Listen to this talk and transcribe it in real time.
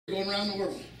going around the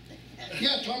world.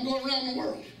 Yes, I'm going around the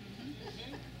world.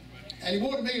 And he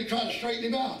wanted me to try to straighten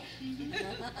him out.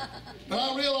 But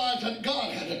I realized that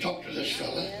God had to talk to this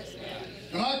fella.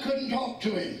 And I couldn't talk to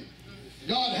him.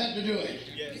 God had to do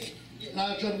it. And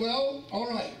I said, well, all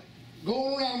right,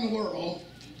 go around the world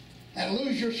and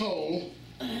lose your soul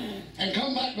and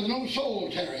come back with no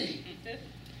soul, Terry.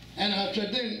 And I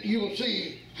said, then you'll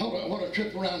see what a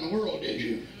trip around the world did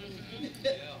you.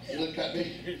 He looked at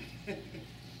me.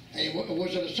 Hey,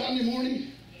 was it a Sunday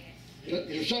morning? It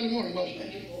was a Sunday morning, wasn't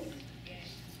it?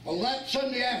 Well, that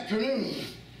Sunday afternoon,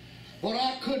 what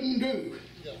I couldn't do,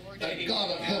 that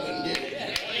God of heaven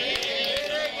did.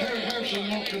 Terry Harrison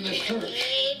walked in this church,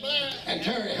 and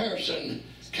Terry Harrison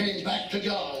came back to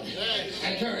God.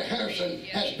 And Terry Harrison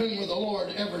has been with the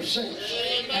Lord ever since,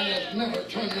 and has never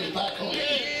turned his back on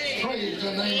it. Praise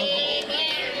the name of the Lord.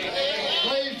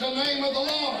 Praise the name of the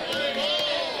Lord.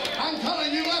 I'm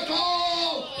telling you, let's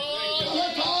all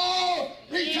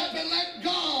reach up and let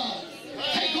God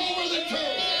take over the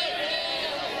church.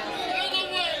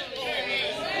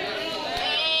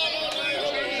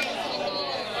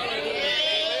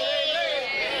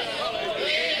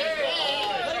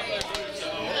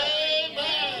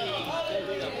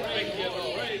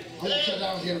 I'm going to sit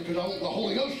down here because I want the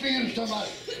Holy Ghost to use somebody.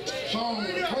 Song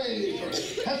or praise or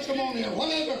testimony or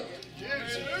whatever.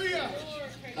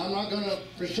 I'm not going to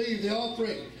receive the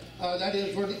offering. That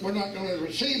is, we're not going to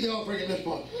receive the offering at this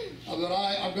point. But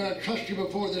I'm going to trust you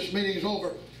before this meeting's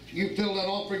over. You fill that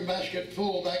offering basket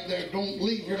full back there. Don't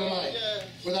leave here tonight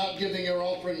without giving your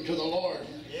offering to the Lord.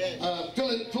 Fill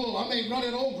it full. I may run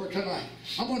it over tonight.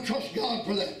 I'm going to trust God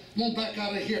for that. I'm going to back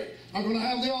out of here. I'm going to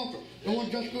have the offering. I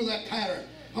want to just go that pattern.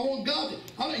 I want God to,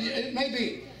 it may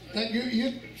be that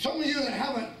some of you that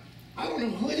haven't, I don't know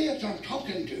who it is I'm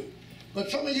talking to,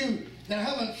 but some of you that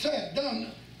haven't said,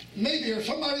 done, maybe, or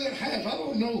somebody that has, I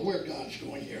don't know where God's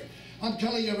going here. I'm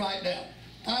telling you right now,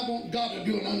 I want God to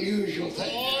do an unusual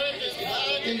thing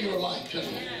in your life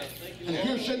tonight. And if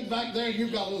you're sitting back there,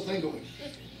 you've got a little thing going.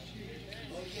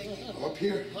 Up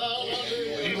here,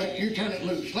 you turn it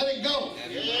loose. Let it go.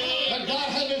 Let God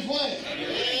have his way.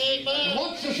 And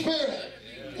watch the Spirit.